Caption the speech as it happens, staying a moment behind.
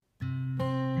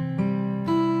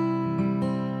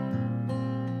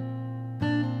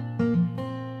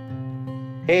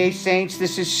Hey Saints,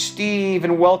 this is Steve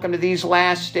and welcome to These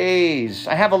Last Days.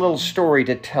 I have a little story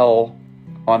to tell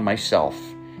on myself.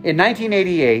 In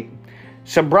 1988,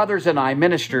 some brothers and I,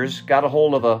 ministers, got a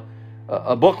hold of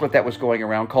a booklet that was going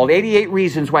around called 88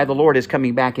 Reasons Why the Lord is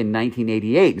Coming Back in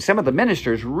 1988. And some of the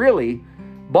ministers really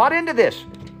bought into this,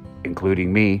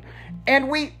 including me. And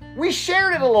we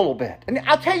shared it a little bit. And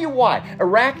I'll tell you why.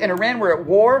 Iraq and Iran were at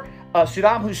war.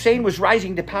 Saddam Hussein was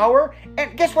rising to power.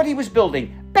 And guess what he was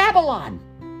building? Babylon.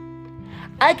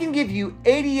 I can give you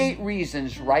 88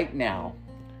 reasons right now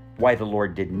why the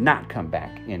Lord did not come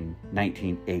back in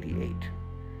 1988.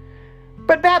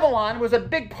 But Babylon was a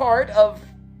big part of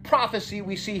prophecy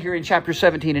we see here in chapter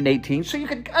 17 and 18, so you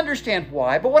can understand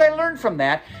why. But what I learned from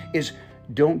that is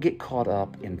don't get caught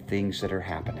up in things that are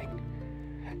happening.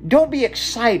 Don't be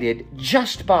excited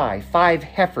just by 5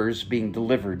 heifers being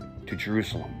delivered to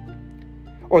Jerusalem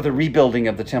or the rebuilding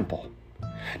of the temple.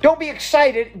 Don't be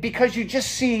excited because you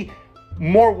just see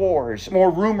more wars,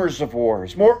 more rumors of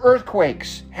wars, more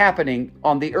earthquakes happening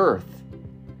on the earth.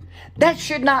 That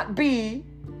should not be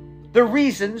the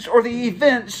reasons or the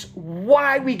events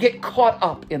why we get caught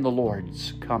up in the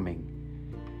Lord's coming.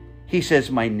 He says,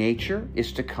 my nature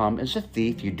is to come as a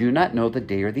thief. You do not know the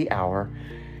day or the hour.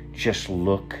 Just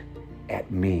look at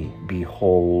me.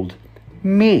 Behold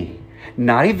me.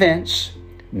 Not events,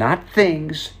 not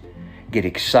things. Get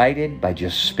excited by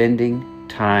just spending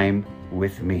time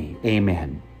with me.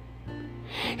 Amen.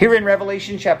 Here in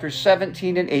Revelation chapter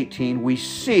 17 and 18, we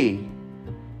see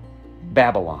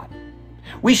Babylon.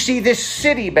 We see this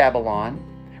city, Babylon,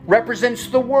 represents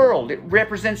the world. It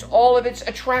represents all of its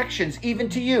attractions, even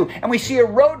to you. And we see a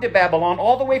road to Babylon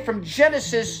all the way from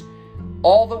Genesis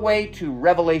all the way to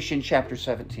Revelation chapter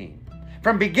 17.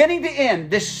 From beginning to end,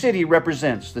 this city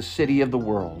represents the city of the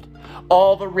world.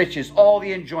 All the riches, all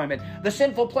the enjoyment, the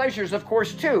sinful pleasures, of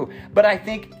course, too. But I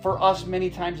think for us, many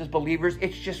times as believers,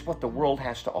 it's just what the world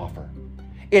has to offer.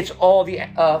 It's all the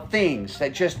things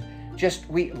that just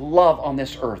we love on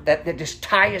this earth, that just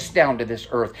tie us down to this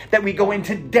earth, that we go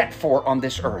into debt for on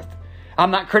this earth.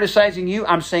 I'm not criticizing you.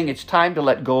 I'm saying it's time to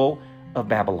let go of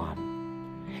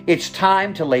Babylon. It's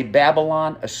time to lay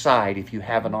Babylon aside if you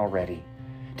haven't already.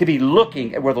 To be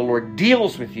looking at where the Lord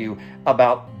deals with you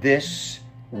about this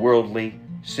worldly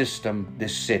system,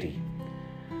 this city.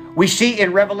 We see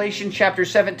in Revelation chapter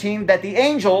 17 that the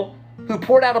angel who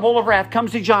poured out a bowl of wrath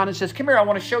comes to John and says, come here, I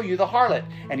want to show you the harlot.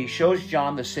 And he shows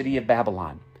John the city of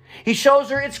Babylon. He shows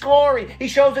her its glory. He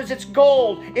shows us its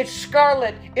gold, its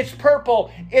scarlet, its purple,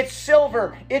 its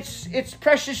silver, its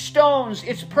precious stones,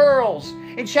 its pearls.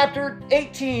 In chapter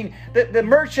 18, the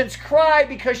merchants cry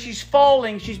because she's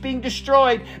falling. She's being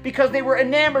destroyed because they were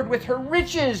enamored with her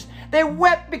riches. They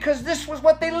wept because this was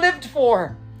what they lived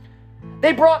for.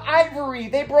 They brought ivory.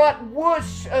 They brought wood,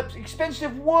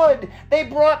 expensive wood. They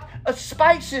brought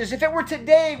spices. If it were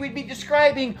today, we'd be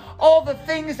describing all the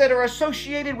things that are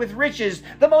associated with riches.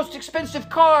 The most expensive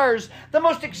cars. The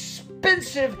most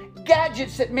expensive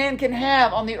gadgets that man can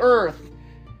have on the earth.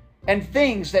 And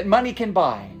things that money can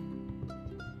buy.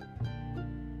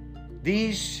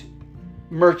 These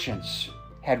merchants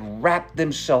had wrapped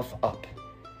themselves up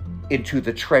into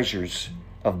the treasures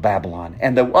of Babylon.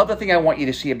 And the other thing I want you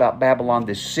to see about Babylon,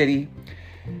 this city,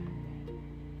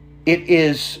 it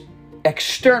is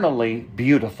externally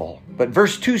beautiful. But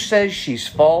verse 2 says she's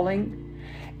falling.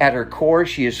 At her core,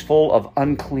 she is full of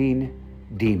unclean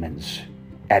demons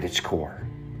at its core.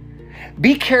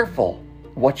 Be careful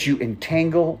what you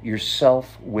entangle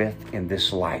yourself with in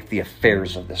this life, the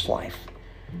affairs of this life.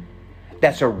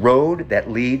 That's a road that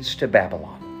leads to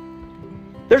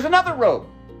Babylon. There's another road.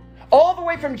 All the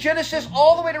way from Genesis,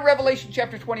 all the way to Revelation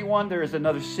chapter 21, there is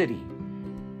another city.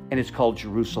 And it's called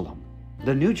Jerusalem.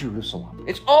 The New Jerusalem.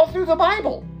 It's all through the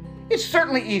Bible. It's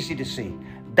certainly easy to see.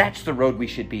 That's the road we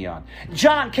should be on.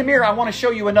 John, come here. I want to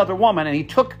show you another woman. And he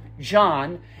took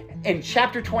John in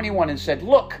chapter 21 and said,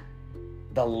 look,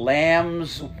 the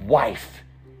Lamb's wife,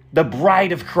 the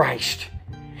bride of Christ.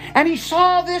 And he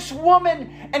saw this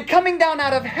woman, and coming down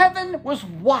out of heaven was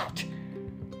what?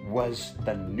 Was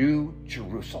the New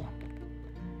Jerusalem.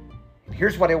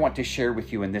 Here's what I want to share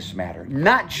with you in this matter.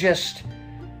 Not just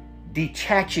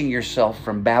detaching yourself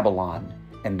from Babylon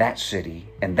and that city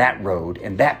and that road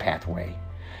and that pathway,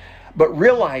 but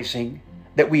realizing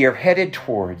that we are headed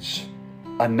towards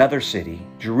another city,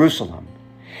 Jerusalem.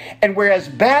 And whereas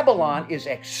Babylon is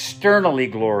externally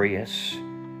glorious,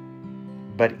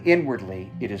 but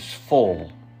inwardly it is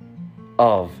full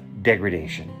of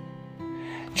degradation.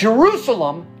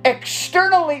 Jerusalem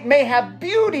externally may have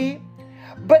beauty,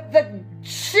 but the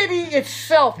city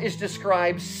itself is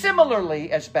described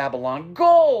similarly as Babylon.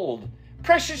 Gold,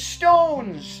 precious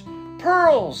stones,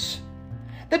 pearls.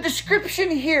 The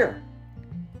description here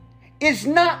is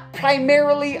not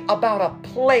primarily about a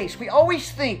place. We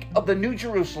always think of the New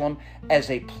Jerusalem as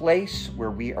a place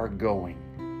where we are going.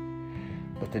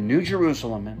 But the New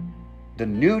Jerusalem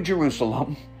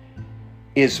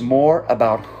is more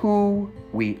about who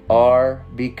we are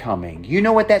becoming. You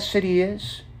know what that city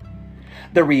is?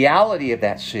 The reality of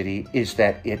that city is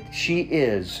that she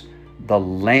is the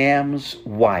Lamb's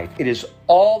wife. It is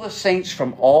all the saints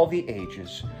from all the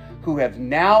ages who have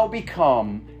now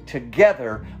become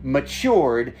together,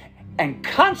 matured, and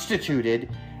constituted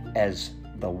as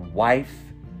the wife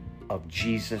of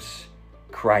Jesus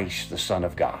Christ, the Son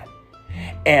of God.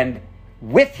 And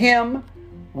with him,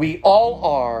 we all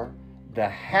are the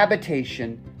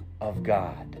habitation of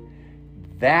God.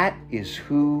 That is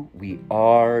who we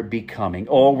are becoming.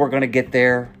 Oh, we're going to get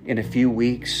there in a few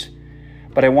weeks.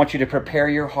 But I want you to prepare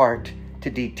your heart to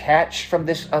detach from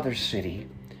this other city.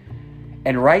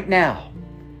 And right now,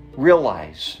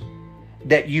 realize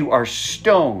that you are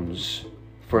stones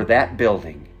for that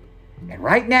building. And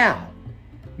right now,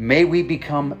 may we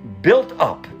become built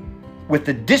up with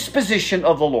the disposition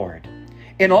of the Lord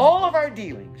in all of our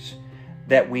dealings,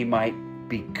 that we might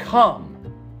become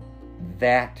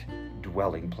that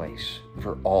dwelling place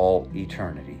for all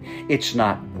eternity. It's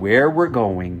not where we're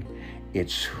going,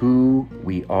 it's who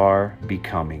we are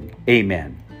becoming.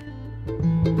 Amen.